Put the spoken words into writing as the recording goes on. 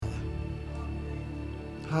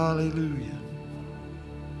Hallelujah.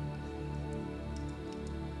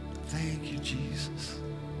 Thank you, Jesus.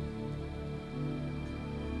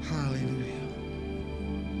 Hallelujah.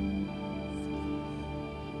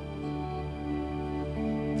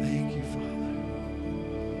 Thank you, Father.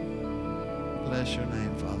 Bless your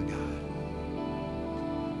name, Father God.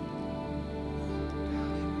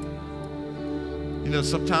 You know,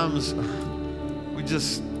 sometimes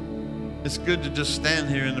it's good to just stand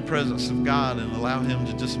here in the presence of God and allow Him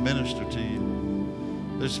to just minister to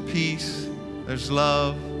you. There's peace, there's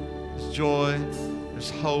love, there's joy,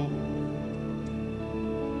 there's hope.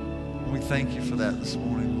 And we thank you for that this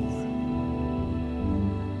morning,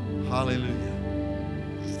 Lord. Hallelujah.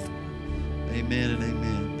 Amen and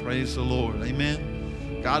amen. Praise the Lord.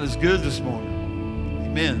 Amen. God is good this morning.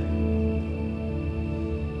 Amen.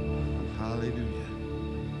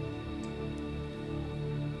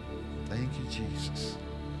 Jesus.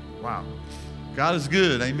 Wow. God is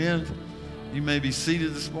good. Amen. You may be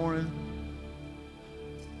seated this morning.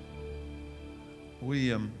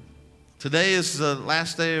 Today is the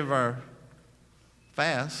last day of our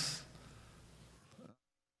fast.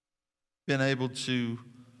 Been able to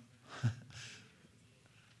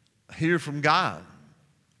hear from God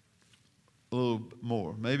a little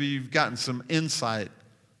more. Maybe you've gotten some insight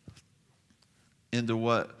into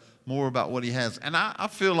more about what He has. And I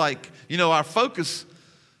feel like, you know, our focus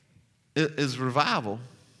is revival.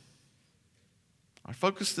 Our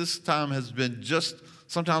focus this time has been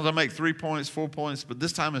sometimes I make 3 points, 4 points, but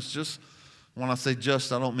this time it's just, when I say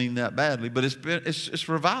just, I don't mean that badly, but it's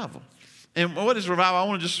revival. And what is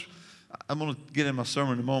revival? I'm going to get in my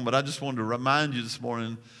sermon in a moment, but I just wanted to remind you this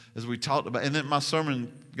morning as we talked about, and then my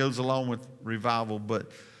sermon goes along with revival,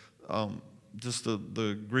 but just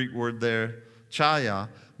the Greek word there, chaya,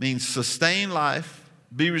 means sustain life,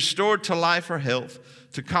 be restored to life or health,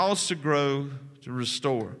 to cause to grow, to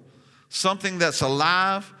restore. Something that's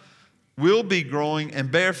alive will be growing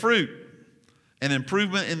and bear fruit. An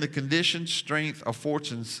improvement in the condition, strength, or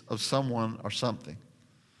fortunes of someone or something.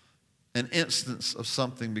 An instance of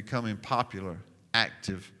something becoming popular,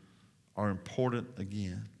 active, or important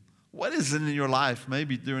again. What is it in your life,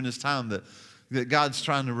 maybe during this time, that God's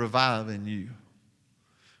trying to revive in you?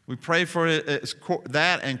 We pray for it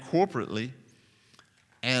that and corporately,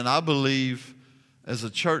 and I believe as a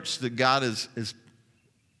church that God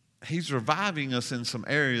He's reviving us in some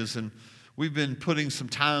areas, and we've been putting some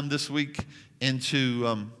time this week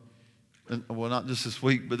into, well, not just this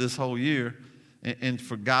week, but this whole year, and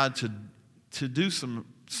for God to do some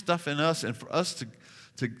stuff in us, and for us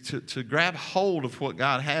to grab hold of what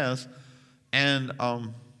God has, and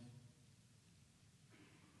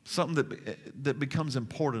something that becomes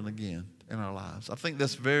important again in our lives. I think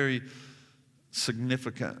that's very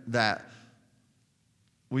significant that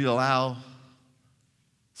we allow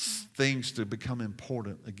things to become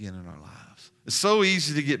important again in our lives. It's so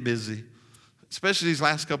easy to get busy, especially these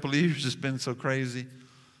last couple of years. It's been so crazy,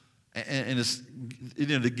 and it's, you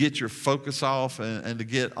know, to get your focus off and to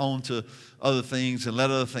get on to other things and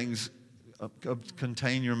let other things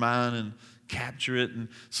contain your mind and capture it. And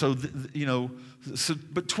so,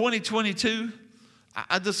 but 2022,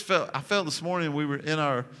 I felt this morning, we were in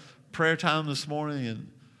our prayer time this morning,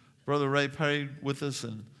 and Brother Ray prayed with us,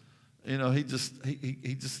 and you know, he just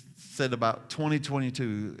said about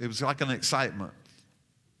 2022. It was like an excitement.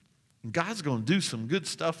 And God's going to do some good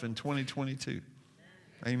stuff in 2022.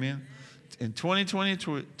 Amen. In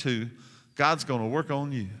 2022, God's going to work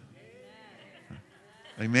on you.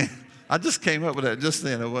 Amen. I just came up with that just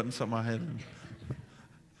then. It wasn't something I had.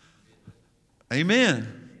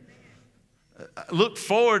 Amen. I look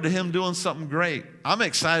forward to Him doing something great. I'm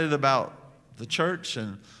excited about the church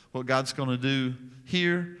and what God's going to do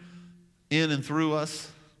here, in and through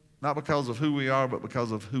us, not because of who we are, but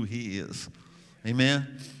because of who He is.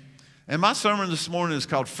 Amen. And my sermon this morning is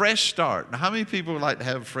called Fresh Start. Now, how many people would like to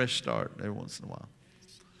have a fresh start every once in a while?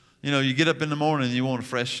 You know, you get up in the morning and you want a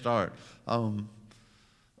fresh start.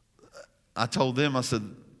 I told them, I said,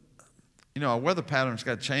 you know, our weather pattern's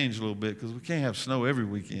got to change a little bit because we can't have snow every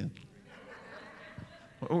weekend.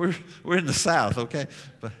 We're in the South, okay?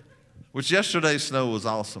 Which yesterday's snow was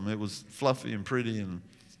awesome. It was fluffy and pretty and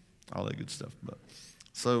all that good stuff. But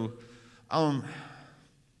so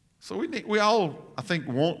we all, I think,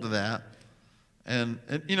 want that. And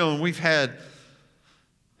you know, and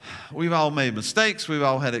we've all made mistakes. We've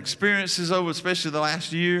all had experiences over, especially the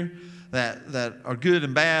last year, that are good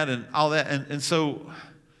and bad and all that. And so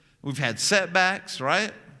we've had setbacks,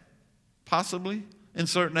 right? Possibly in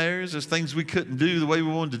certain areas. There's things we couldn't do the way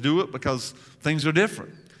we wanted to do it because things are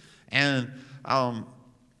different. And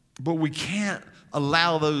but we can't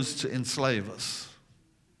allow those to enslave us.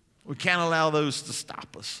 We can't allow those to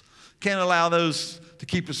stop us. Can't allow those to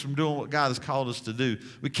keep us from doing what God has called us to do.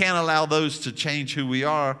 We can't allow those to change who we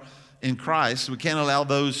are in Christ. We can't allow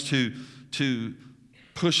those to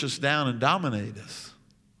push us down and dominate us.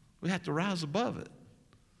 We have to rise above it.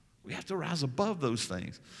 We have to rise above those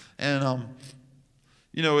things. And,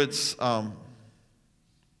 it's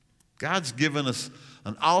God's given us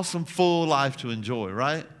an awesome, full life to enjoy,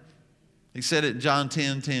 right? He said it in John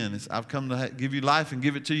 10:10. I've come to give you life and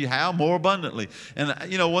give it to you how? More abundantly. And,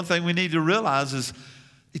 one thing we need to realize is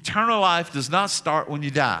eternal life does not start when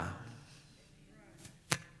you die.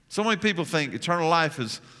 So many people think eternal life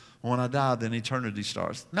is when I die, then eternity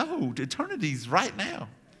starts. No, eternity's right now.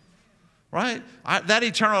 Right? That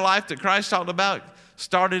eternal life that Christ talked about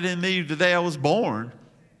started in me the day I was born.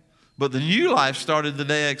 But the new life started the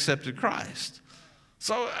day I accepted Christ.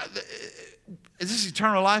 So is this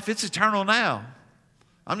eternal life? It's eternal now.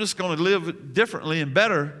 I'm just going to live differently and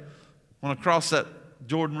better when I cross that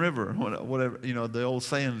Jordan River, whatever, the old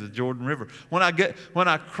saying, the Jordan River. When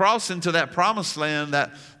I cross into that promised land,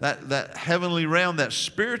 that heavenly realm, that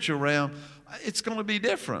spiritual realm, it's going to be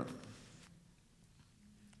different.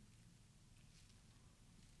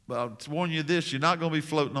 But I'll warn you this, you're not going to be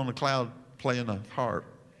floating on a cloud playing a harp.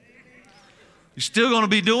 You're still going to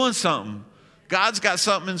be doing something. God's got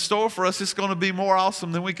something in store for us. It's going to be more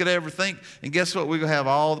awesome than we could ever think. And guess what? We're going to have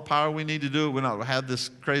all the power we need to do it. We're not going to have this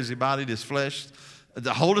crazy body, this flesh,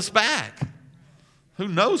 to hold us back. Who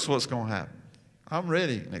knows what's going to happen? I'm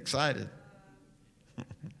ready and excited.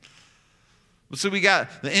 But so we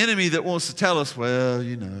got the enemy that wants to tell us, well,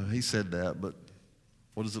 he said that, but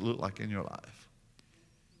what does it look like in your life?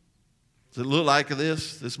 Does it look like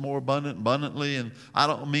this more abundantly? And I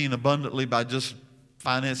don't mean abundantly by just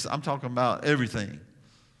finance. I'm talking about everything.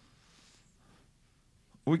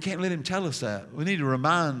 We can't let him tell us that. We need to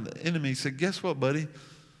remind the enemy, say, guess what, buddy?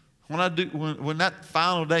 When that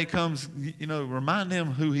final day comes, remind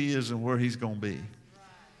him who he is and where he's going to be.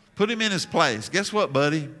 Put him in his place. Guess what,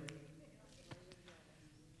 buddy?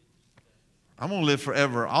 I'm going to live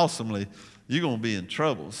forever awesomely. You're going to be in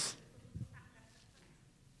troubles.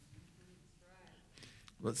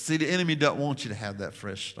 But see, the enemy doesn't want you to have that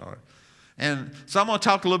fresh start. And so I'm going to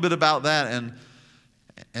talk a little bit about that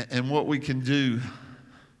and what we can do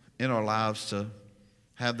in our lives to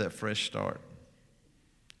have that fresh start.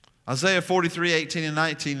 Isaiah 43:18 and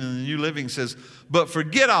 19 in the New Living says, but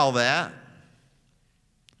forget all that.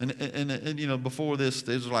 And before this,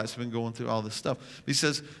 the Israelites have been going through all this stuff. He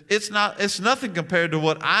says, it's nothing compared to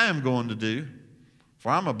what I am going to do. For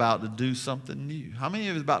I'm about to do something new. How many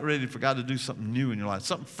of you are about ready for God to do something new in your life?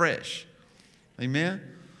 Something fresh. Amen?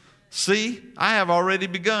 See, I have already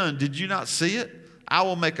begun. Did you not see it? I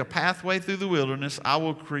will make a pathway through the wilderness. I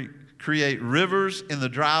will create rivers in the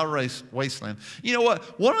dry wasteland. You know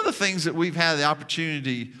what? One of the things that we've had the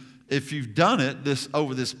opportunity, if you've done it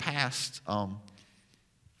over this past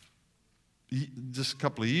just a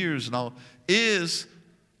couple of years and all, is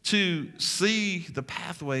to see the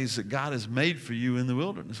pathways that God has made for you in the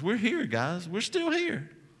wilderness. We're here, guys. We're still here.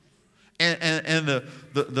 And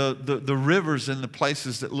the rivers and the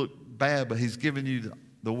places that look bad, but he's given you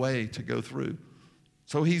the way to go through.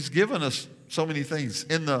 So he's given us so many things.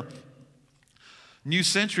 In the New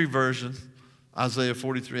Century Version, Isaiah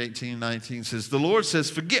 43:18 and 19 says, the Lord says,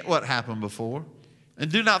 forget what happened before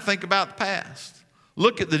and do not think about the past.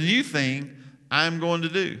 Look at the new thing I'm going to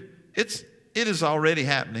do. It is already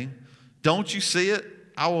happening. Don't you see it?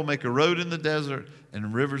 I will make a road in the desert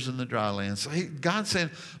and rivers in the dry land. So God's saying,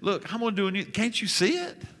 look, I'm going to do a new, can't you see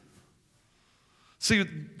it? See,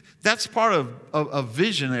 that's part of a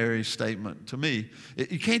visionary statement to me.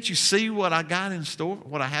 Can't you see what I got in store,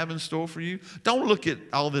 what I have in store for you? Don't look at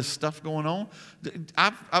all this stuff going on.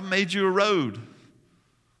 I've made you a road.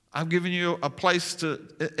 I've given you a place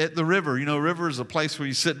at the river. A river is a place where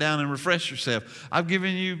you sit down and refresh yourself. I've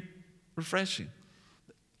given you refreshing.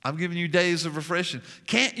 I've given you days of refreshing.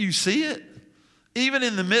 Can't you see it? Even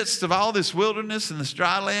in the midst of all this wilderness and this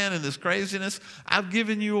dry land and this craziness, I've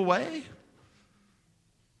given you a way.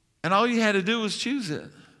 And all you had to do was choose it.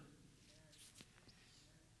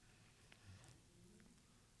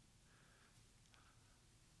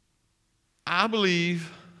 I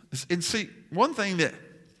believe, and see, one thing that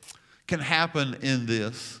can happen in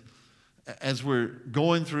this as we're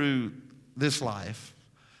going through this life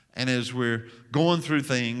and as we're going through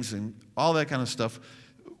things and all that kind of stuff,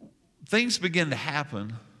 things begin to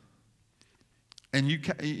happen. And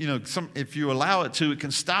if you allow it to, it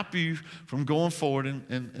can stop you from going forward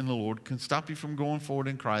in the Lord, can stop you from going forward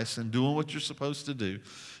in Christ and doing what you're supposed to do.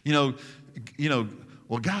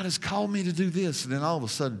 Well, God has called me to do this, and then all of a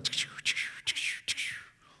sudden,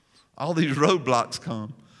 all these roadblocks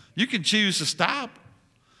come. You can choose to stop,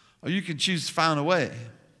 or you can choose to find a way.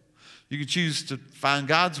 You can choose to find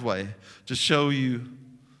God's way to show you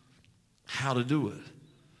how to do it.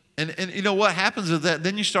 And you know what happens is that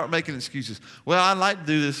then you start making excuses. Well, I'd like to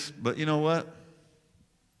do this, but you know what?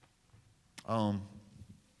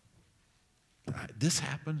 This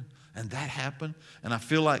happened and that happened, and I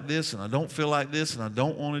feel like this, and I don't feel like this, and I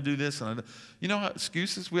don't want to do this. You know how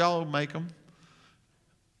excuses, we all make them.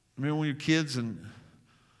 Remember when you're kids and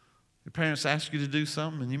your parents asked you to do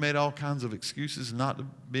something and you made all kinds of excuses not to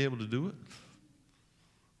be able to do it?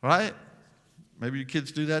 Right? Maybe your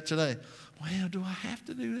kids do that today. Well, do I have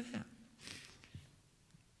to do that?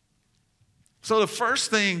 So the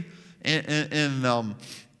first thing in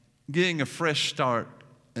getting a fresh start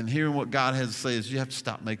and hearing what God has to say is you have to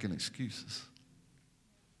stop making excuses.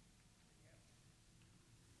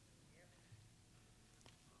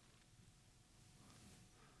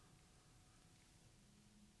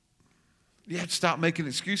 You have to stop making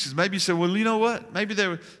excuses. Maybe you say, well, you know what? Maybe there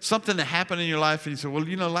was something that happened in your life and you say, well,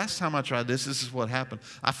 you know, last time I tried this is what happened.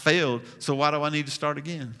 I failed, so why do I need to start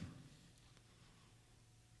again?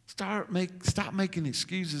 Stop making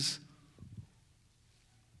excuses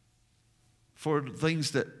for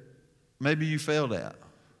things that maybe you failed at.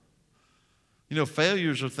 You know,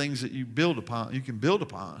 failures are things that you build upon, you can build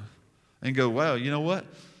upon and go, wow, you know what?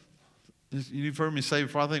 You've heard me say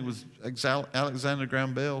before, I think it was Alexander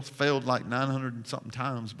Graham Bell failed like 900 and something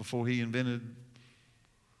times before he invented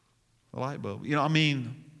the light bulb. You know, I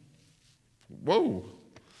mean, whoa.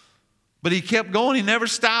 But he kept going. He never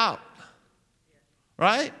stopped.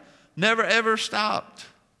 Right? Never, ever stopped.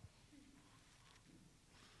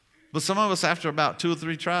 But some of us, after about 2 or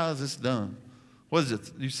 3 tries, it's done. What is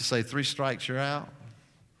it? Used to say 3 strikes, you're out.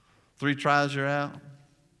 3 tries, you're out.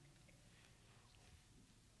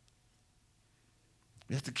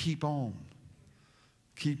 You have to keep on.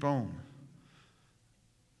 Keep on.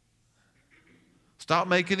 Stop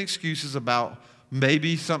making excuses about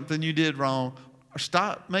maybe something you did wrong. Or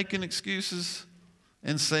stop making excuses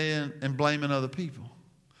and saying and blaming other people.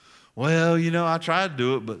 Well, you know, I tried to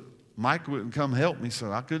do it, but Mike wouldn't come help me,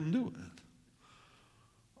 so I couldn't do it.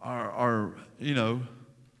 Or you know,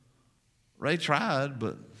 Ray tried,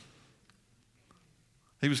 but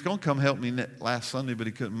he was going to come help me last Sunday, but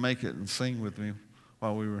he couldn't make it and sing with me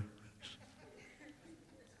while we were.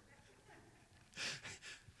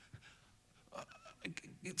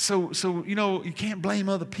 So you know, you can't blame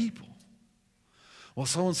other people. Well,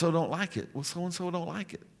 so-and-so don't like it. Well, so-and-so don't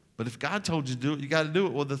like it. But if God told you to do it, you got to do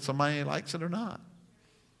it whether somebody likes it or not.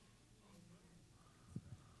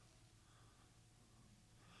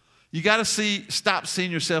 You got to stop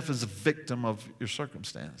seeing yourself as a victim of your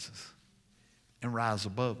circumstances and rise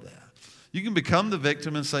above that. You can become the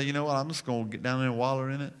victim and say, you know what, I'm just going to get down there and waller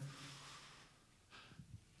in it.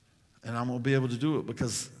 And I'm going to be able to do it,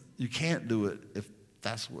 because you can't do it if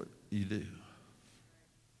that's what you do.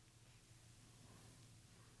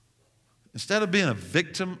 Instead of being a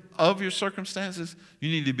victim of your circumstances, you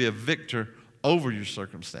need to be a victor over your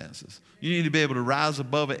circumstances. You need to be able to rise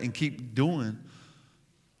above it and keep doing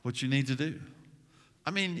what you need to do. I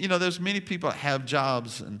mean, you know, there's many people that have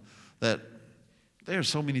jobs and that there are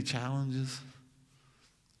so many challenges.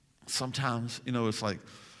 Sometimes, you know, it's like,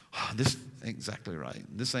 oh, this ain't exactly right.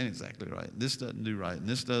 This ain't exactly right. This doesn't do right. And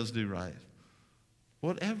this does do right.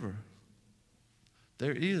 Whatever.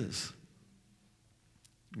 There is.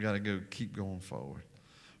 You got to keep going forward.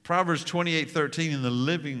 Proverbs 28:13 in the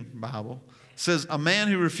Living Bible says, a man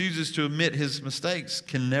who refuses to admit his mistakes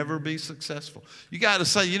can never be successful. You got to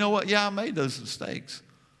say, you know what? Yeah, I made those mistakes,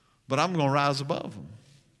 but I'm going to rise above them.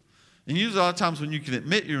 And usually a lot of times when you can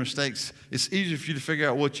admit your mistakes, it's easier for you to figure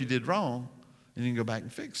out what you did wrong, and you can go back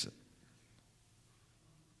and fix it.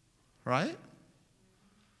 Right?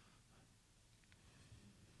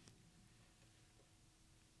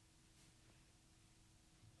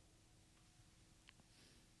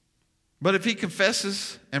 But if he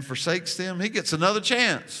confesses and forsakes them, he gets another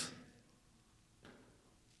chance.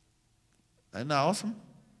 Isn't that awesome?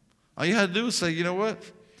 All you had to do was say, you know what?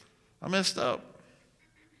 I messed up.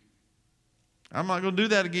 I'm not going to do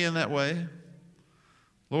that again that way.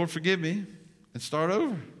 Lord, forgive me, and start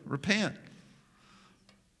over. Repent.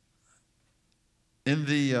 In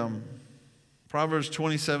the Proverbs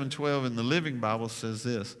 27:12 in the Living Bible says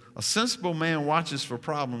this, a sensible man watches for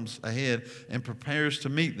problems ahead and prepares to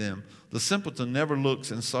meet them. The simpleton never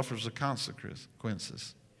looks and suffers the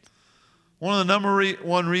consequences. One of the number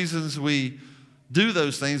one reasons we do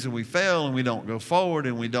those things and we fail and we don't go forward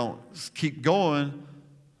and we don't keep going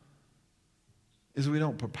is we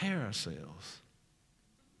don't prepare ourselves.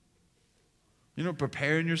 You know what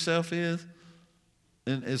preparing yourself is?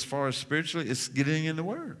 And as far as spiritually, it's getting in the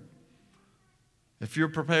Word. If you're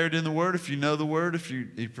prepared in the Word, if you know the Word, if you're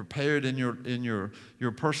prepared in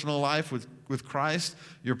your personal life with Christ,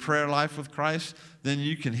 your prayer life with Christ, then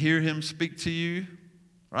you can hear Him speak to you,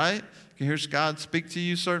 right? You can hear God speak to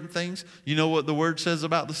you certain things. You know what the Word says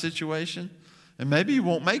about the situation. And maybe you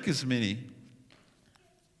won't make as many.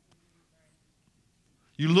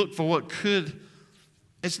 You look for what could.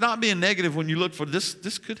 It's not being negative when you look for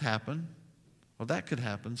this could happen, or that could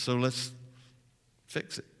happen, so let's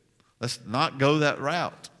fix it. Let's not go that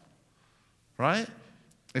route, right?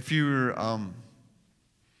 If you're,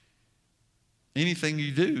 anything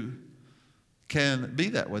you do can be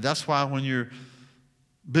that way. That's why when you're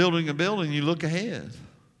building a building, you look ahead.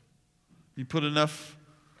 You put enough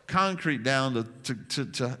concrete down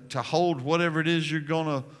to hold whatever it is you're going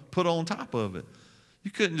to put on top of it.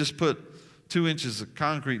 You couldn't just put 2 inches of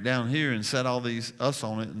concrete down here and set all these us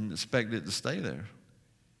on it and expect it to stay there.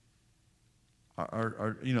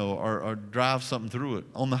 Or drive something through it.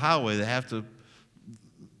 On the highway, they have to.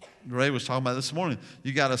 Ray was talking about this morning.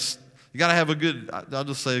 You got to have a good. I'll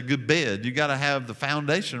just say a good bed. You got to have the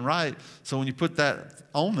foundation right. So when you put that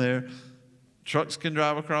on there, trucks can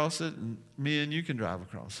drive across it, and me and you can drive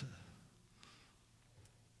across it.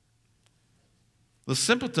 The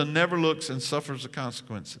simpleton never looks and suffers the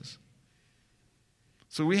consequences.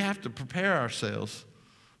 So we have to prepare ourselves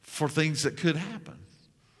for things that could happen.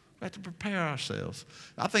 We have to prepare ourselves.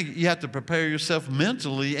 I think you have to prepare yourself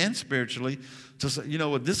mentally and spiritually to say, you know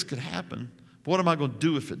what, this could happen. What am I going to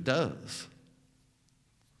do if it does?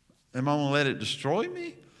 Am I going to let it destroy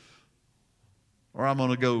me? Or am I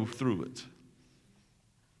going to go through it?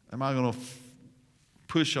 Am I going to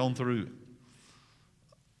push on through it?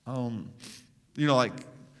 Like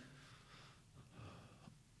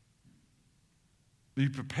you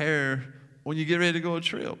prepare when you get ready to go on a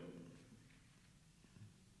trip.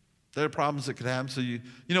 There are problems that could happen. So you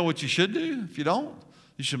know what you should do if you don't?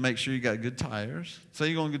 You should make sure you got good tires. Say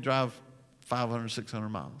you're going to drive 500, 600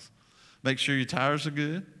 miles. Make sure your tires are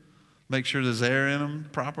good. Make sure there's air in them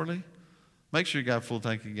properly. Make sure you got a full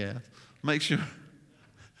tank of gas. Make sure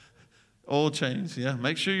oil change, yeah.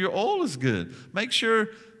 Make sure your oil is good. Make sure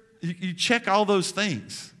you check all those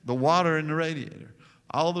things. The water in the radiator.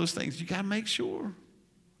 All those things. You got to make sure.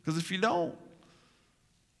 Because if you don't,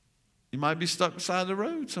 you might be stuck beside the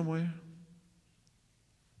road somewhere.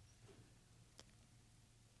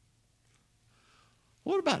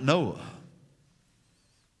 What about Noah?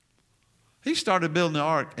 He started building the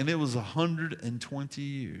ark, and it was 120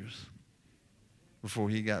 years before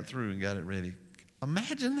he got through and got it ready.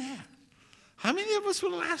 Imagine that. How many of us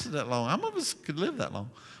would have lasted that long? How many of us could live that long?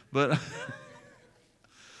 But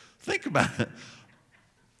think about it.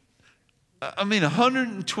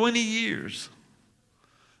 120 years.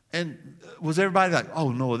 And was everybody like,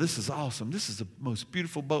 oh, Noah, this is awesome. This is the most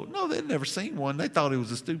beautiful boat. No, they'd never seen one. They thought he was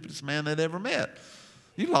the stupidest man they'd ever met.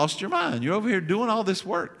 You lost your mind. You're over here doing all this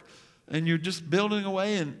work, and you're just building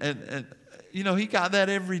away. And he got that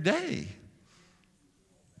every day.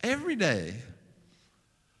 Every day.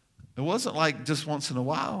 It wasn't like just once in a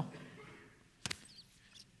while.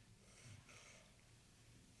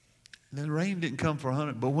 And the rain didn't come for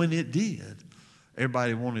 100, but when it did,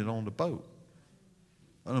 everybody wanted on the boat.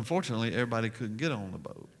 And unfortunately, everybody couldn't get on the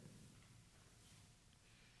boat.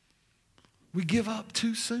 We give up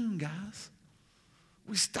too soon, guys.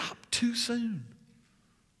 We stop too soon.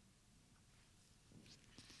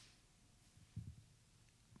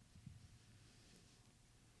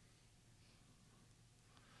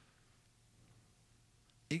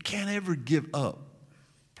 You can't ever give up.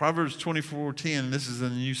 Proverbs 24:10, this is in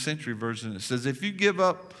the New Century Version, it says, if you give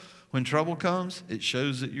up when trouble comes, it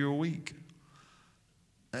shows that you're weak.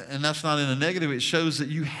 And that's not in a negative. It shows that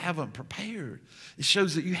you haven't prepared. It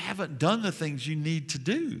shows that you haven't done the things you need to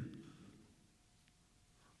do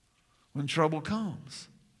when trouble comes.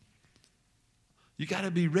 You got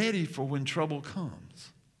to be ready for when trouble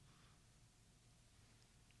comes.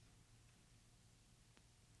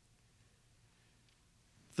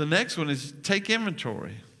 The next one is take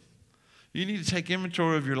inventory. You need to take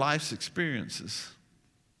inventory of your life's experiences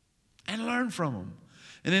and learn from them.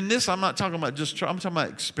 And in this, I'm not talking about I'm talking about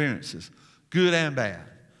experiences, good and bad.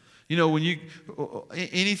 When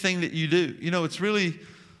anything that you do, it's really,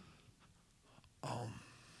 I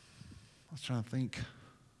was trying to think.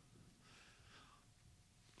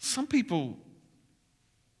 Some people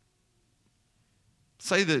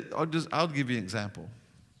say that, I'll give you an example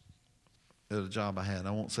at a job I had.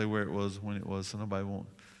 I won't say where it was, when it was, so nobody won't.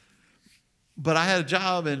 But I had a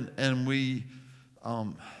job, and we,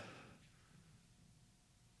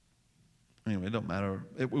 Anyway, it don't matter.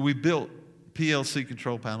 We built PLC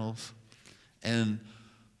control panels, and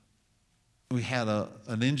we had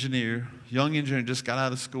an engineer, young engineer, just got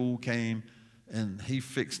out of school, came, and he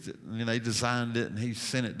fixed it. And they designed it, and he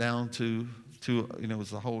sent it down to it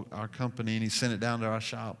was our company, and he sent it down to our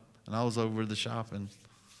shop. And I was over at the shop, and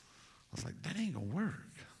I was like, that ain't gonna work.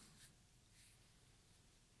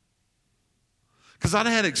 Because I'd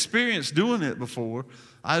had experience doing it before.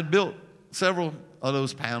 I had built several of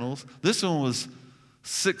those panels. This one was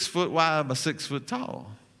 6 foot wide by 6 foot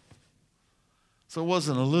tall. So it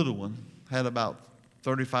wasn't a little one. Had about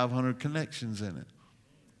 3,500 connections in it.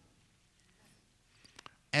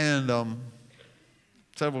 And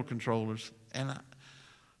several controllers. And I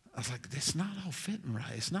was like, it's not all fitting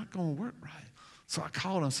right. It's not going to work right. So I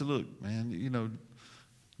called him and said, look, man,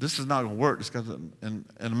 this is not going to work. And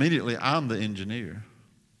immediately, I'm the engineer.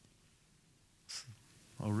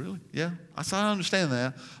 Oh, really? Yeah. I said, I understand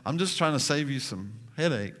that. I'm just trying to save you some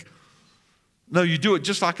headache. No, you do it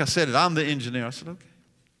just like I said it. I'm the engineer. I said, okay.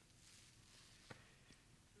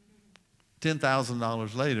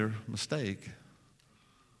 $10,000 later, mistake.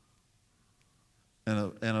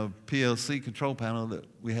 And a PLC control panel that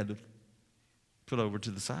we had to put over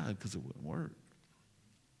to the side because it wouldn't work.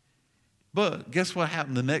 But guess what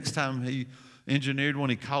happened the next time he engineered one?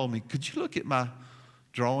 He called me, could you look at my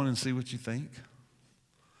drawing and see what you think?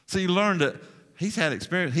 So you learned that he's had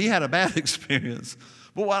experience. He had a bad experience.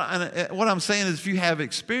 But what I'm saying is if you have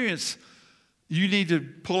experience, you need to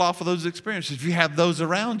pull off of those experiences. If you have those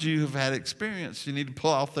around you who've had experience, you need to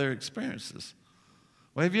pull off their experiences.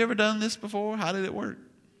 Well, have you ever done this before? How did it work?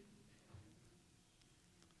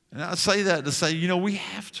 And I say that to say, we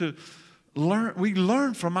have to learn. We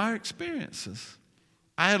learn from our experiences.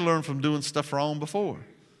 I had learned from doing stuff wrong before,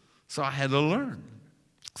 so I had to learn.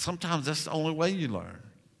 Sometimes that's the only way you learn.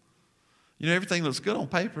 Everything looks good on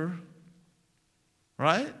paper,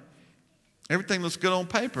 right? Everything looks good on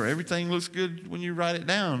paper. Everything looks good when you write it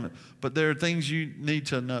down, but there are things you need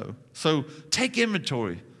to know. So take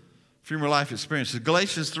inventory from your life experiences.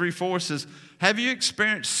 Galatians 3:4 says, have you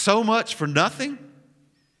experienced so much for nothing?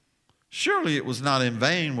 Surely it was not in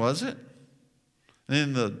vain, was it? And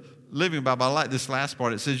in the Living Bible, I like this last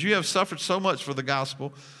part. It says, you have suffered so much for the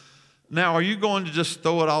gospel. Now, are you going to just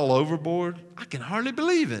throw it all overboard? I can hardly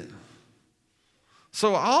believe it.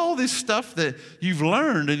 So all this stuff that you've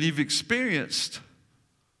learned and you've experienced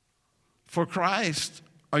for Christ,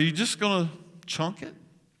 are you just going to chunk it?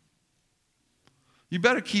 You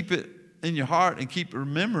better keep it in your heart and keep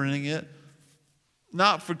remembering it,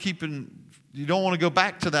 not for you don't want to go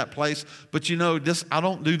back to that place, but I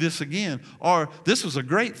don't do this again. Or this was a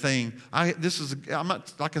great thing. I'm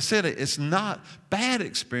not, like I said, it's not bad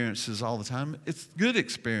experiences all the time. It's good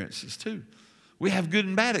experiences too. We have good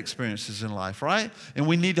and bad experiences in life, right? And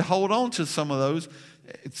we need to hold on to some of those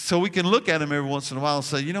so we can look at them every once in a while and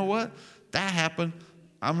say, you know what? That happened.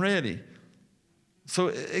 I'm ready. So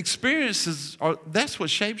experiences that's what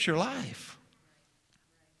shapes your life.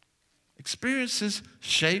 Experiences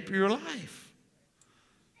shape your life.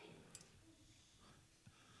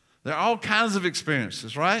 There are all kinds of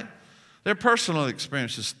experiences, right? They're personal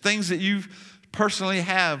experiences, things that you personally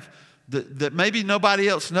have that maybe nobody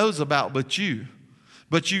else knows about but you.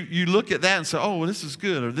 But you look at that and say, oh, well, this is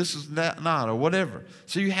good, or this is not, or whatever.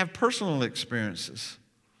 So you have personal experiences.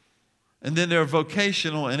 And then there are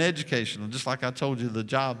vocational and educational, just like I told you, the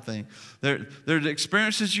job thing. There are the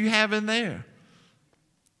experiences you have in there.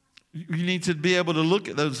 You need to be able to look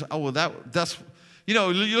at those. Oh, well, that's, you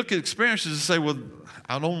look at experiences and say, well,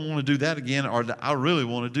 I don't want to do that again, or I really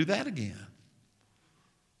want to do that again.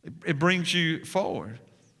 It brings you forward.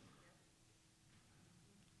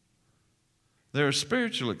 There are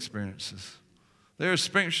spiritual experiences. There are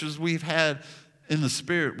experiences we've had in the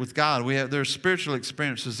Spirit with God. There are spiritual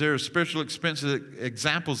experiences. There are spiritual experiences,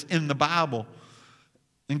 examples in the Bible,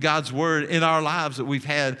 in God's Word, in our lives that we've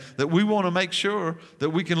had, that we want to make sure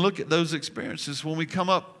that we can look at those experiences when we come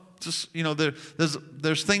up.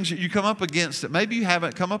 There's things that you come up against that maybe you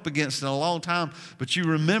haven't come up against in a long time, but you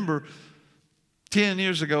remember 10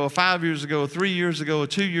 years ago, or 5 years ago, or 3 years ago, or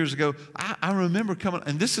 2 years ago, I remember coming,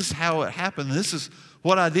 and this is how it happened. This is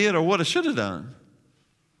what I did or what I should have done.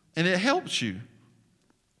 And it helps you.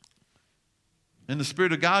 And the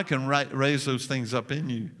Spirit of God can raise those things up in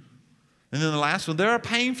you. And then the last one, there are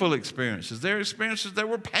painful experiences. There are experiences that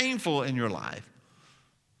were painful in your life.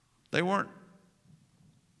 They weren't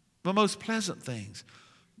the most pleasant things.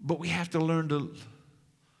 But we have to learn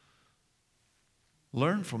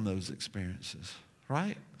from those experiences,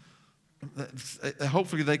 right?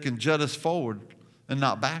 Hopefully they can jut us forward and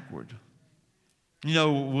not backward.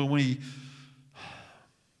 When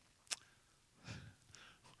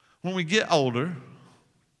when we get older,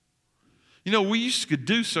 we used to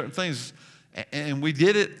do certain things, and we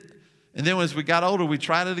did it, and then as we got older, we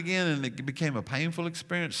tried it again, and it became a painful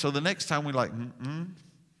experience. So the next time we like,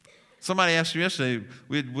 Somebody asked me yesterday,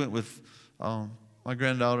 we went with my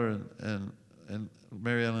granddaughter and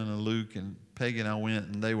Mary Ellen and Luke, and Peggy and I went,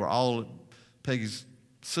 and they were all at Peggy's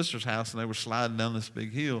sister's house, and they were sliding down this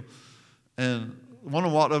big hill. And one of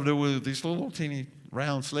them walked over there with these little teeny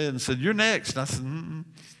round sled and said, "You're next." And I said,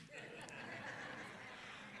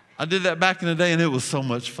 I did that back in the day, and it was so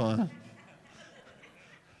much fun.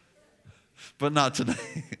 But not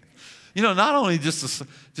today. Not only just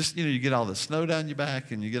you get all the snow down your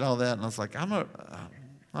back and you get all that, and I was like, I'm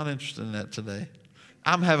not interested in that today.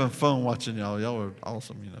 I'm having fun watching y'all. Y'all are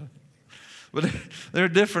awesome, But they're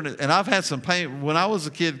different, and I've had some pain. When I was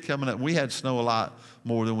a kid coming up, we had snow a lot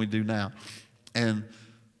more than we do now. And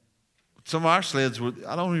some of our sleds were,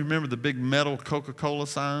 I don't even remember the big metal Coca-Cola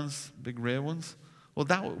signs, big red ones.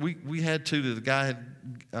 Well, we had two that the guy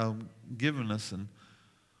had given us, and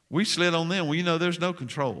we slid on them. Well, there's no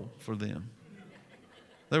control for them.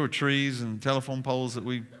 There were trees and telephone poles that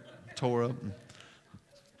we tore up.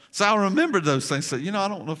 So I remembered those things. So, I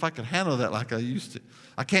don't know if I could handle that like I used to.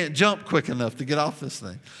 I can't jump quick enough to get off this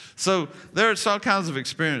thing. So there's all kinds of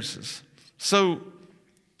experiences. So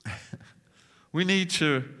we need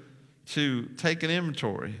to take an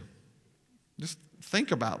inventory. Just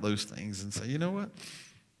think about those things and say, you know what?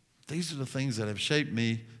 These are the things that have shaped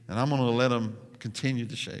me, and I'm going to let them continue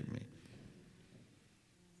to shape me.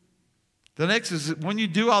 The next is when you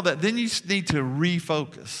do all that, then you need to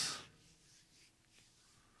refocus.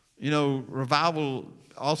 Revival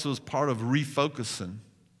also is part of refocusing.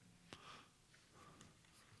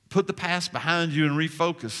 Put the past behind you and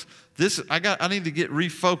refocus. I need to get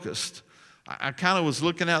refocused. I kind of was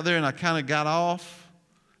looking out there and I kind of got off,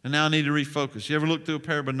 and now I need to refocus. You ever look through a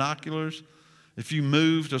pair of binoculars? If you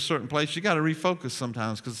move to a certain place, you got to refocus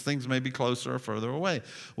sometimes because things may be closer or further away.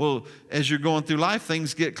 Well, as you're going through life,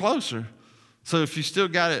 things get closer. So if you still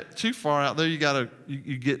got it too far out there, you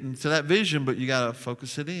get into that vision, but you got to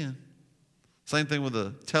focus it in. Same thing with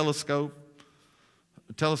a telescope.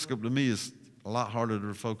 A telescope to me is a lot harder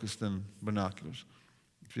to focus than binoculars,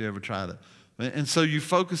 if you ever tried it. And so you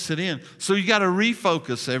focus it in. So you got to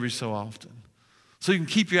refocus every so often. So you can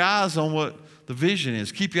keep your eyes on what the vision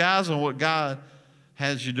is. Keep your eyes on what God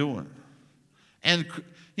has you doing. And,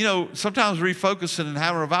 sometimes refocusing and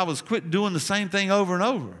having revival is quit doing the same thing over and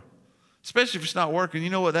over. Especially if it's not working.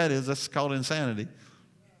 You know what that is? That's called insanity.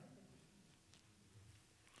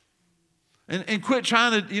 And quit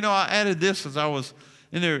trying to, I added this as I was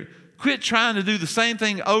in there. Quit trying to do the same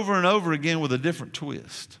thing over and over again with a different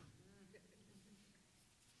twist.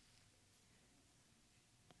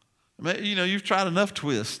 You've tried enough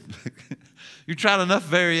twists. You've tried enough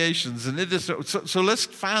variations. And so let's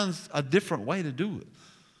find a different way to do it.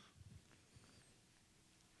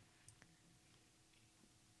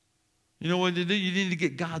 You know what to do? You need to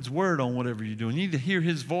get God's word on whatever you're doing. You need to hear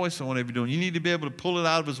his voice on whatever you're doing. You need to be able to pull it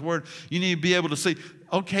out of his word. You need to be able to say,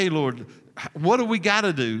 okay, Lord, what do we got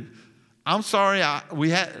to do? I'm sorry, we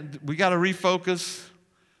got to refocus.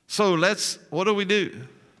 So what do we do?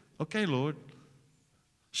 Okay, Lord,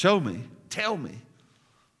 show me, tell me,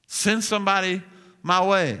 send somebody my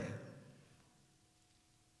way.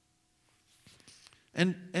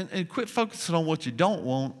 And quit focusing on what you don't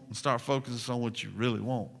want and start focusing on what you really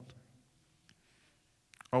want.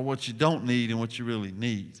 Or what you don't need and what you really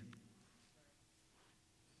need.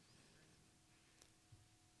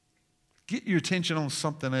 Get your attention on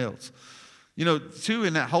something else. Too,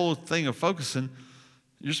 in that whole thing of focusing,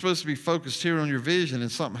 you're supposed to be focused here on your vision, and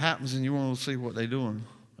something happens and you want to see what they're doing.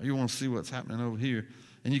 Or you want to see what's happening over here.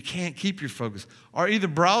 And you can't keep your focus. Or either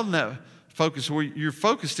broaden that focus where you're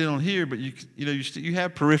focused in on here, but you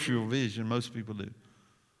have peripheral vision. Most people do.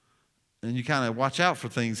 And you kind of watch out for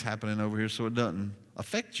things happening over here so it doesn't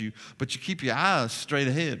affect you, but you keep your eyes straight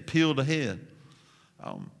ahead, peeled ahead.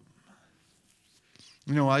 I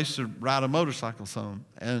used to ride a motorcycle some,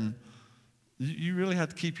 and you really have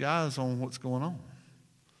to keep your eyes on what's going on.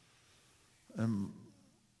 And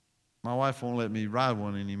my wife won't let me ride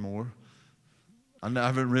one anymore. I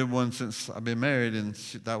haven't ridden one since I've been married, and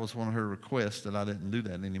that was one of her requests that I didn't do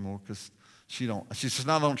that anymore because she says,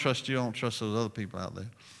 "No, I don't trust you. I don't trust those other people out there."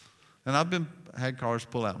 And I've had cars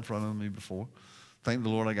pull out in front of me before. Thank the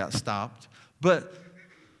Lord I got stopped. But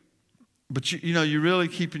you're really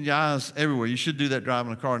keeping your eyes everywhere. You should do that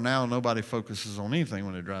driving a car. Now nobody focuses on anything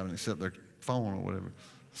when they're driving except their phone or whatever.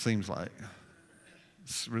 Seems like.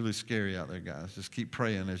 It's really scary out there, guys. Just keep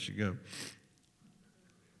praying as you go.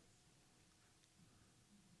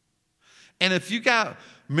 And if you got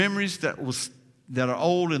memories that are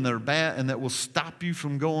old and they're bad and that will stop you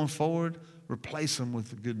from going forward, replace them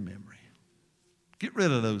with a good memory. Get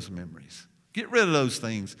rid of those memories. Get rid of those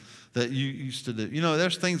things that you used to do. You know,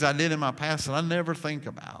 there's things I did in my past that I never think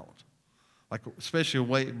about. Like, especially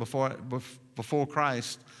way before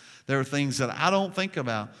Christ, there are things that I don't think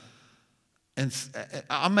about. And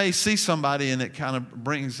I may see somebody and it kind of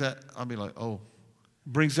brings that, I'll be like, oh,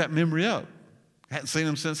 brings that memory up. I hadn't seen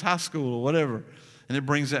them since high school or whatever. And it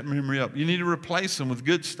brings that memory up. You need to replace them with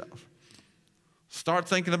good stuff. Start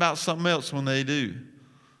thinking about something else when they do.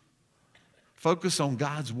 Focus on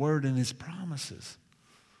God's word and his promises.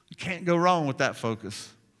 You can't go wrong with that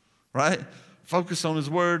focus, right? Focus on his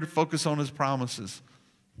word, focus on his promises.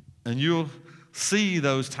 And you'll see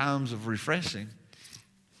those times of refreshing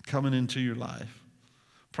coming into your life.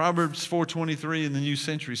 Proverbs 4:23 in the New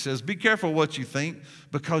Century says, be careful what you think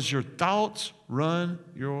because your thoughts run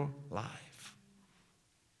your life.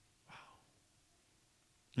 Wow.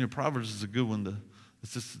 You know, Proverbs is a good one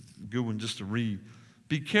it's just a good one just to read.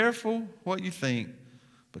 Be careful what you think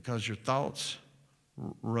because your thoughts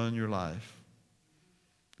run your life.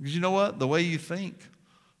 Because you know what? The way you think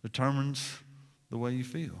determines the way you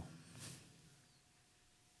feel.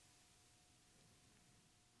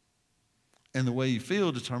 And the way you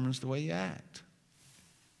feel determines the way you act.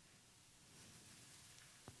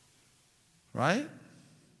 Right?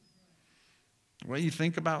 The way you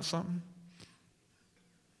think about something.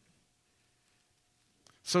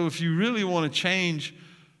 So if you really want to change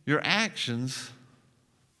your actions,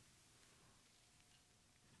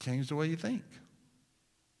 change the way you think.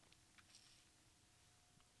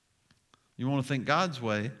 You want to think God's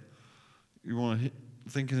way. You want to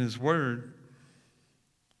think in his word.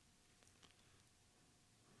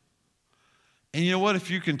 And you know what? If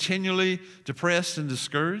you're continually depressed and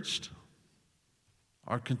discouraged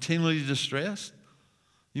or continually distressed,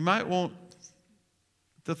 you might want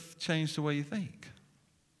to change the way you think.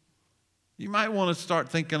 You might want to start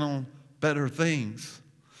thinking on better things.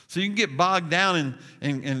 So you can get bogged down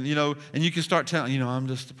and you know, and you can start telling, you know, I'm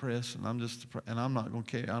just depressed and and I'm not going to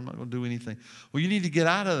care. I'm not going to do anything. Well, you need to get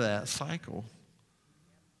out of that cycle.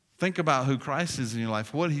 Think about who Christ is in your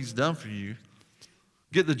life, what he's done for you.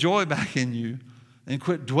 Get the joy back in you and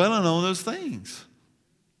quit dwelling on those things.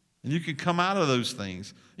 And you can come out of those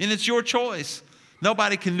things. And it's your choice.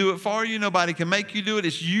 Nobody can do it for you. Nobody can make you do it.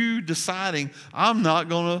 It's you deciding, I'm not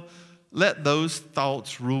going to let those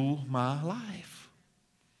thoughts rule my life.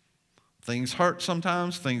 Things hurt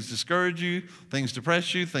sometimes. Things discourage you. Things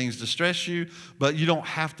depress you. Things distress you. But you don't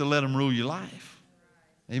have to let them rule your life.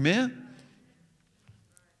 Amen?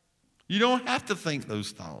 You don't have to think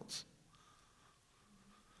those thoughts.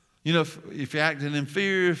 You know, if you're acting in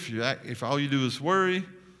fear, if all you do is worry,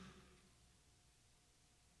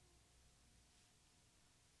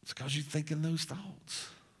 it's because you're thinking those thoughts.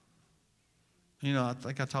 You know, I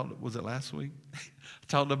think I talked, was it last week? I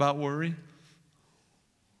talked about worry.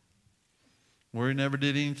 Worry never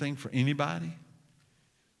did anything for anybody.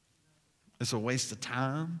 It's a waste of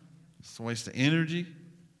time. It's a waste of energy.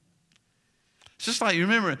 It's just like, you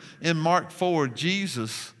remember in Mark 4,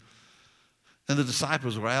 Jesus and the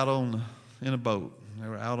disciples were out in a boat. They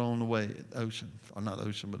were out on the way, the ocean. Or not the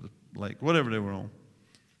ocean, but the lake, whatever they were on.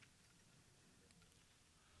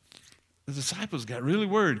 The disciples got really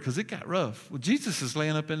worried because it got rough. Well, Jesus is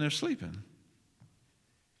laying up in there sleeping.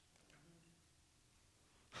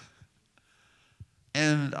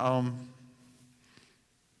 And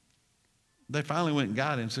they finally went and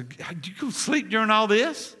got him and said, did you go sleep during all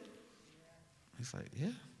this? He's like, yeah.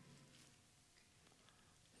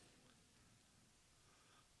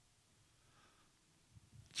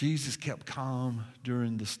 Jesus kept calm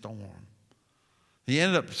during the storm. He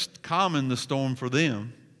ended up calming the storm for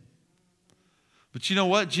them. But you know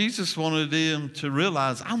what? Jesus wanted them to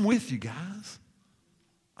realize, I'm with you guys.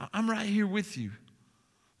 I'm right here with you.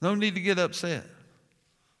 No need to get upset.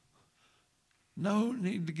 No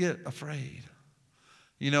need to get afraid.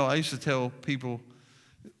 You know, I used to tell people,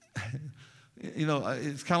 you know,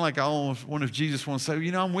 it's kind of like I almost wonder if Jesus wants to say,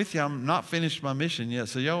 you know, I'm with you. I'm not finished my mission yet,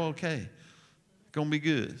 so y'all okay. Going to be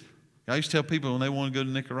good. I used to tell people when they want to go to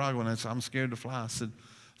Nicaragua, and I said, I'm scared to fly. I said,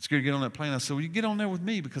 I'm scared to get on that plane. I said, well, you get on there with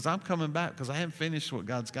me because I'm coming back because I haven't finished what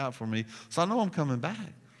God's got for me. So I know I'm coming back.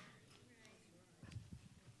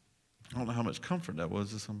 I don't know how much comfort that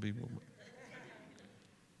was to some people.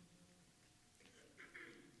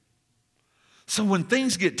 So when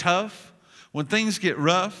things get tough, when things get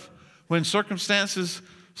rough, when circumstances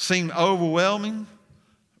seem overwhelming,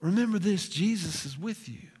 remember this, Jesus is with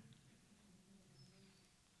you.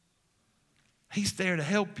 He's there to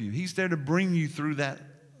help you. He's there to bring you through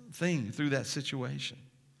thing through that situation.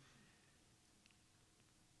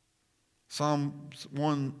 Psalms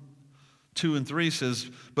 1, 2, and 3 says,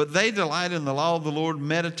 "But they delight in the law of the Lord,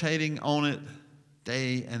 meditating on it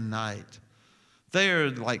day and night. They are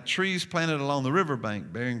like trees planted along the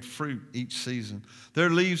riverbank, bearing fruit each season. Their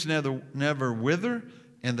leaves never wither,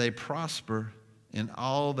 and they prosper in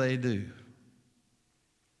all they do."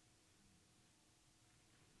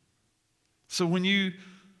 So when you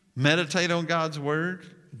meditate on God's word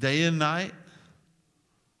day and night,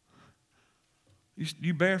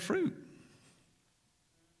 you bear fruit.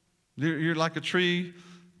 You're like a tree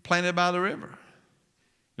planted by the river.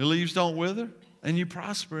 Your leaves don't wither, and you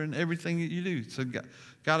prosper in everything that you do. So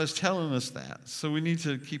God is telling us that. So we need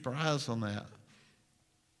to keep our eyes on that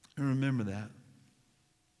and remember that.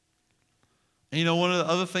 And you know, one of the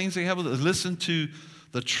other things that help is listen to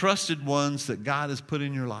the trusted ones that God has put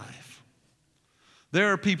in your life.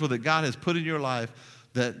 There are people that God has put in your life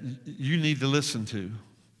that you need to listen to,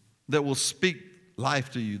 that will speak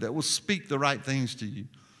life to you, that will speak the right things to you.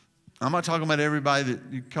 I'm not talking about everybody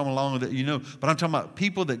that you come along with that you know, but I'm talking about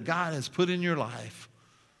people that God has put in your life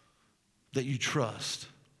that you trust.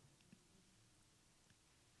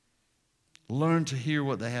 Learn to hear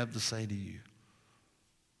what they have to say to you.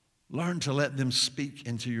 Learn to let them speak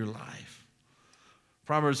into your life.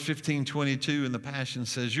 Proverbs 15:22 in the Passion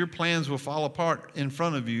says, "Your plans will fall apart in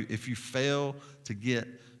front of you if you fail to get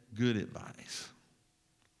good advice."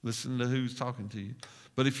 Listen to who's talking to you.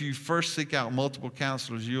 "But if you first seek out multiple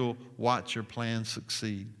counselors, you'll watch your plans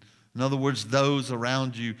succeed." In other words, those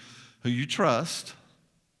around you who you trust,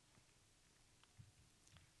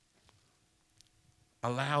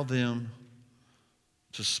 allow them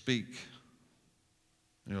to speak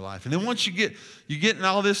in your life. And then once you get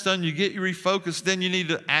all this done, you get refocused, then you need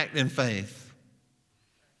to act in faith.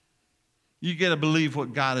 You got to believe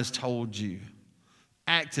what God has told you.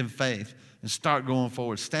 Act in faith. And start going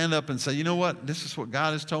forward. Stand up and say, you know what? This is what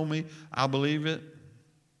God has told me. I believe it.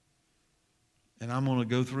 And I'm going to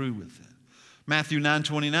go through with it. Matthew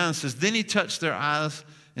 9:29 says, "Then he touched their eyes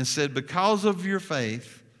and said, 'Because of your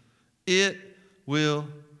faith, it will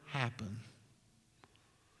happen.'"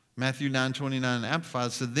 Matthew 9:29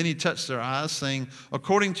 Amplified said, "Then he touched their eyes, saying,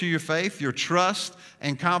 'According to your faith, your trust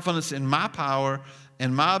and confidence in my power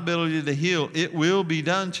and my ability to heal, it will be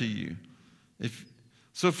done to you.'"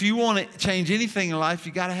 So if you want to change anything in life,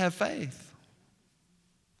 you got to have faith.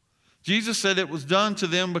 Jesus said it was done to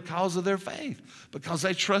them because of their faith, because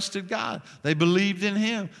they trusted God. They believed in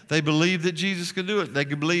him. They believed that Jesus could do it. They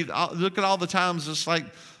could believe. Look at all the times it's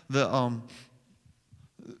like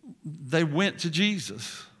they went to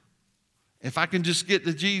Jesus. If I can just get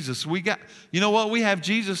to Jesus, you know what? We have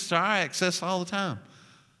Jesus to our access all the time.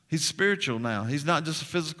 He's spiritual now. He's not just a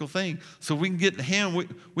physical thing. So we can get to him.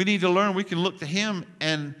 We need to learn. We can look to him,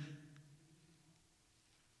 and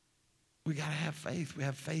we got to have faith. We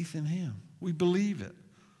have faith in him. We believe it.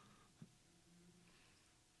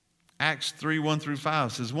 Acts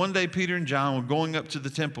 3:1-5 says, "One day Peter and John were going up to the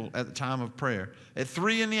temple at the time of prayer. At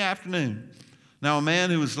 3 p.m, now a man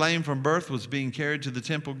who was lame from birth was being carried to the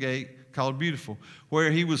temple gate called Beautiful,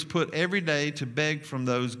 where he was put every day to beg from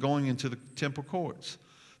those going into the temple courts.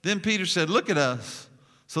 Then Peter said, 'Look at us.'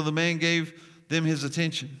 So the man gave them his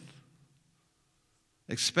attention,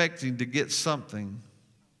 expecting to get something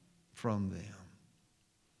from them."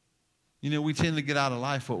 You know, we tend to get out of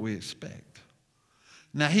life what we expect.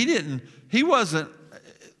 Now, he wasn't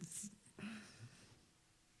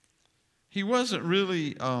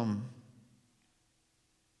really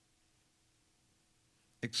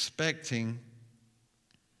expecting.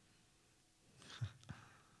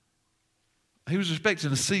 He was expecting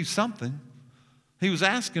to see something. He was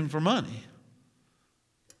asking for money.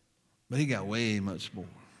 But he got way much more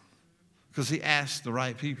because he asked the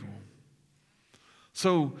right people.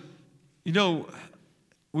 So, you know,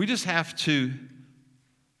 we just have to,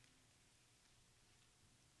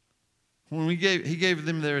 when he gave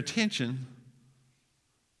them their attention,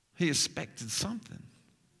 he expected something.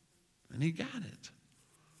 And he got it.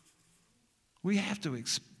 We have to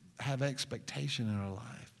have expectation in our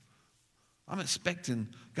life. I'm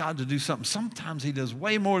expecting God to do something. Sometimes he does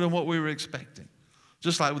way more than what we were expecting.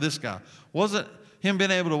 Just like with this guy. Wasn't him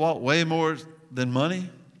being able to walk way more than money?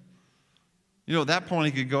 You know, at that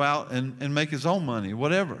point he could go out and make his own money,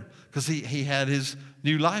 whatever. Because he had his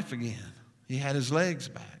new life again. He had his legs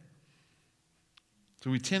back.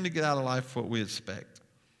 So we tend to get out of life what we expect.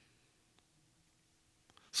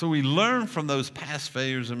 So we learn from those past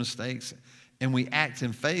failures and mistakes, and we act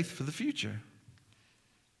in faith for the future.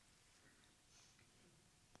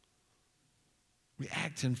 We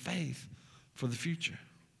act in faith for the future.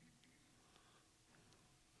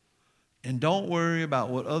 And don't worry about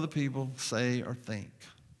what other people say or think.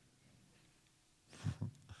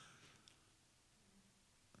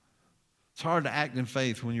 It's hard to act in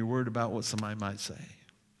faith when you're worried about what somebody might say.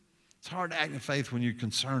 It's hard to act in faith when you're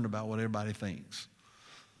concerned about what everybody thinks.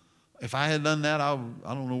 If I had done that, I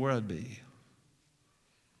don't know where I'd be.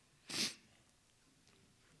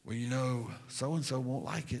 Well, you know, so-and-so won't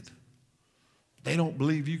like it. They don't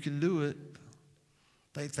believe you can do it.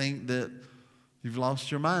 They think that you've lost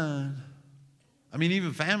your mind. I mean,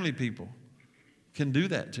 even family people can do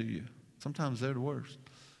that to you. Sometimes they're the worst.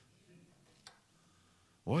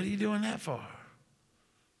 What are you doing that for?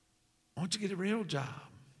 Why don't you get a real job?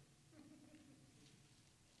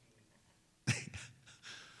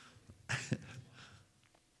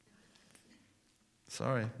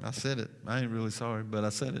 Sorry, I said it. I ain't really sorry, but I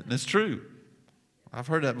said it. And it's true. I've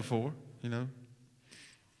heard that before, you know.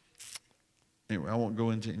 Anyway, I won't go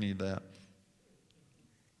into any of that.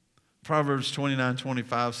 Proverbs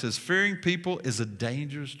 29:25 says, fearing people is a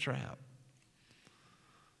dangerous trap,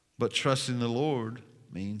 but trusting the Lord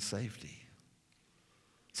means safety.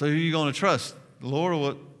 So who are you going to trust? The Lord or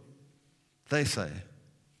what they say?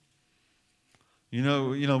 You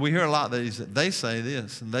know, we hear a lot that they say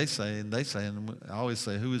this, and they say, and they say, and I always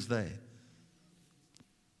say, who is they?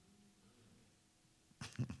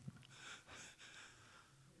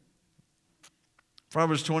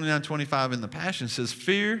 Proverbs 29:25 in the Passion says,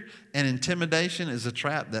 fear and intimidation is a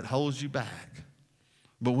trap that holds you back.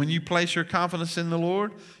 But when you place your confidence in the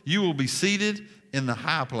Lord, you will be seated in the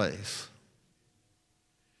high place.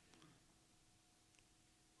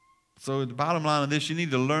 So the bottom line of this, you need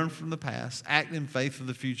to learn from the past, act in faith for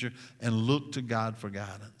the future, and look to God for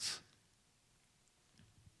guidance.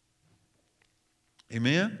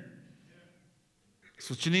 Amen? That's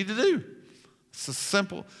what you need to do. It's a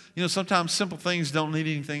simple, sometimes simple things don't need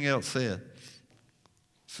anything else said.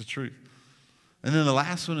 It's the truth. And then the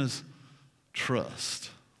last one is trust.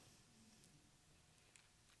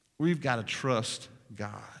 We've got to trust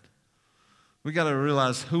God. We've got to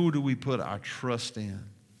realize, who do we put our trust in?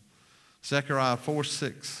 Zechariah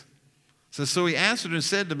 4:6 says, so he answered and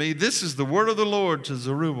said to me, this is the word of the Lord to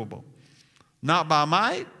Zerubbabel. Not by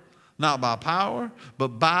might, not by power,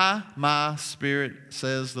 but by my Spirit,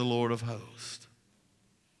 says the Lord of hosts.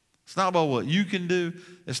 It's not by what you can do.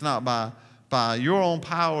 It's not by your own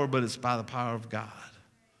power, but it's by the power of God.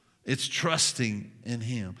 It's trusting in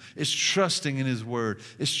Him. It's trusting in His word.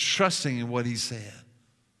 It's trusting in what He said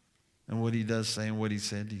and what He does say and what He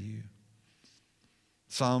said to you.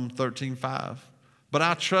 Psalm 13:5. But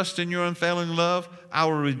I trust in your unfailing love. I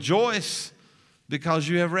will rejoice because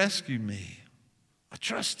you have rescued me. I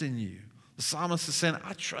trust in you. The psalmist is saying,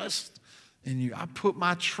 I trust in you. I put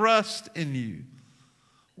my trust in you.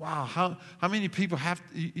 Wow, how many people have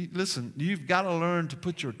to, listen, you've got to learn to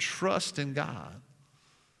put your trust in God.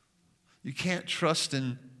 You can't trust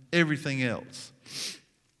in everything else.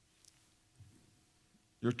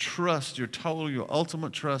 Your trust, your total, your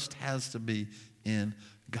ultimate trust has to be in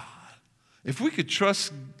God. If we could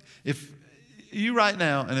trust, if you right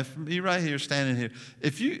now, and if you right here standing here,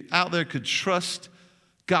 if you out there could trust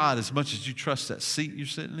God as much as you trust that seat you're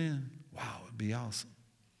sitting in, wow, it'd be awesome.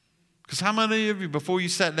 Because how many of you, before you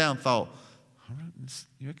sat down, thought,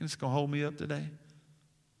 you reckon it's going to hold me up today?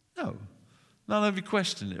 No. None of you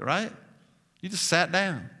questioned it, right? You just sat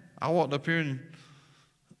down. I walked up here and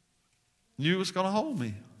knew it was going to hold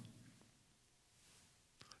me.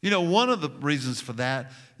 One of the reasons for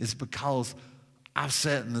that is because I've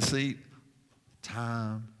sat in the seat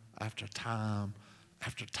time after time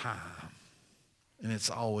after time. And it's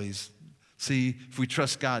always, see, if we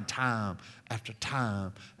trust God time after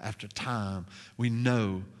time after time, we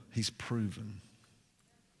know He's proven.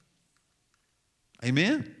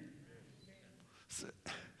 Amen?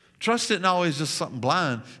 Trust isn't always just something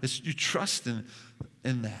blind. It's you trust in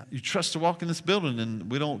that. You trust to walk in this building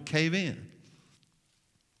and we don't cave in.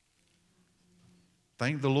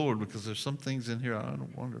 Thank the Lord, because there's some things in here I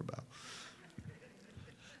don't wonder about.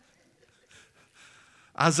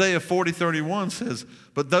 Isaiah 40:31 says,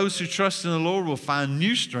 but those who trust in the Lord will find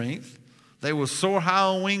new strength. They will soar high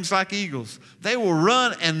on wings like eagles. They will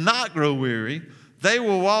run and not grow weary. They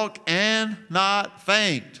will walk and not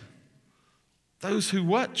faint. Those who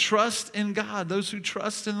what? Trust in God. Those who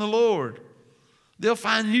trust in the Lord. They'll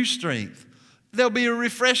find new strength. There'll be a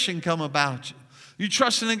refreshing come about you. You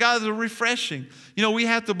trusting in God is a refreshing. We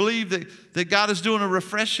have to believe that God is doing a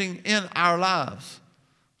refreshing in our lives.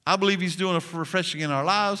 I believe He's doing a refreshing in our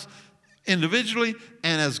lives individually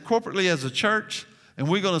and as corporately as a church. And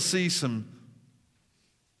we're going to see some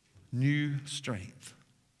new strength.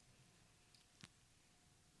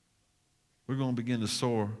 We're going to begin to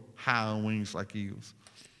soar high on wings like eagles.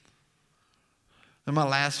 And my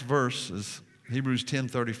last verse is Hebrews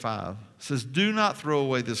 10:35. It says, do not throw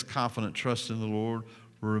away this confident trust in the Lord.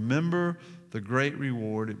 Remember the great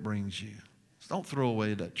reward it brings you. So don't throw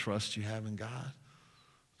away that trust you have in God.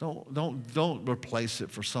 Don't replace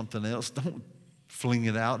it for something else. Don't fling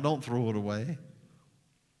it out. Don't throw it away.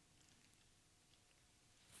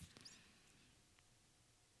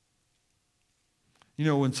 You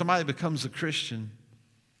know, when somebody becomes a Christian,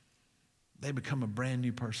 they become a brand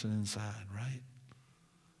new person inside, right?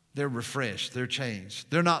 They're refreshed. They're changed.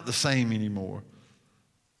 They're not the same anymore.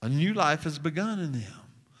 A new life has begun in them.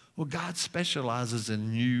 Well, God specializes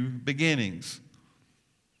in new beginnings.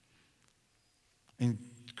 And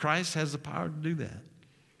Christ has the power to do that.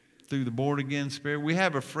 Through the born-again Spirit, we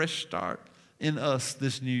have a fresh start in us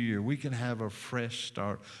this new year. We can have a fresh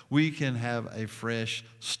start. We can have a fresh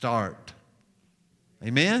start.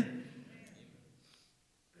 Amen?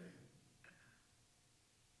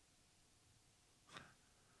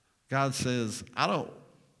 God says, I don't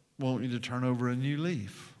want you to turn over a new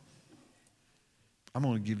leaf. I'm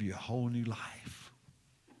going to give you a whole new life.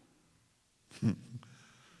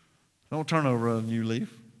 Don't turn over a new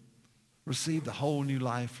leaf. Receive the whole new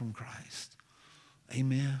life from Christ.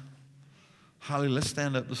 Amen. Hallelujah. Let's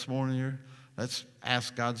stand up this morning here. Let's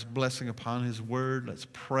ask God's blessing upon His word. Let's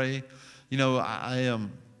pray. You know,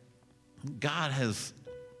 God has,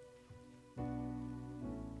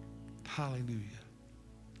 hallelujah.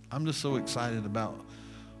 I'm just so excited about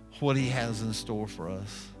what He has in store for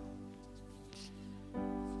us.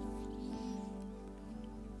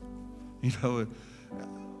 You know,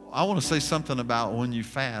 I want to say something about when you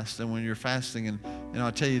fast and when you're fasting. And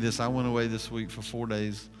I'll tell you this, I went away this week for 4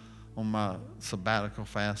 days on my sabbatical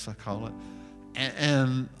fast, I call it.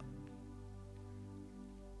 And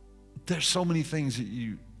there's so many things that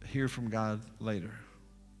you hear from God later.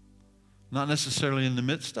 Not necessarily in the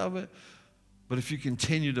midst of it, but if you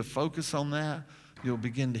continue to focus on that, you'll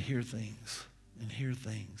begin to hear things and hear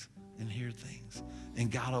things and hear things.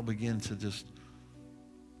 And God will begin to just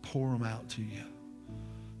pour them out to you.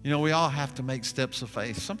 You know, we all have to make steps of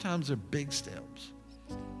faith. Sometimes they're big steps.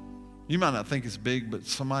 You might not think it's big, but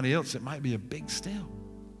somebody else, it might be a big step.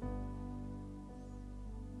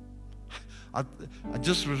 I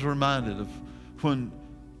just was reminded of when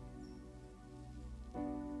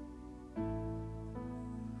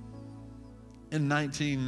in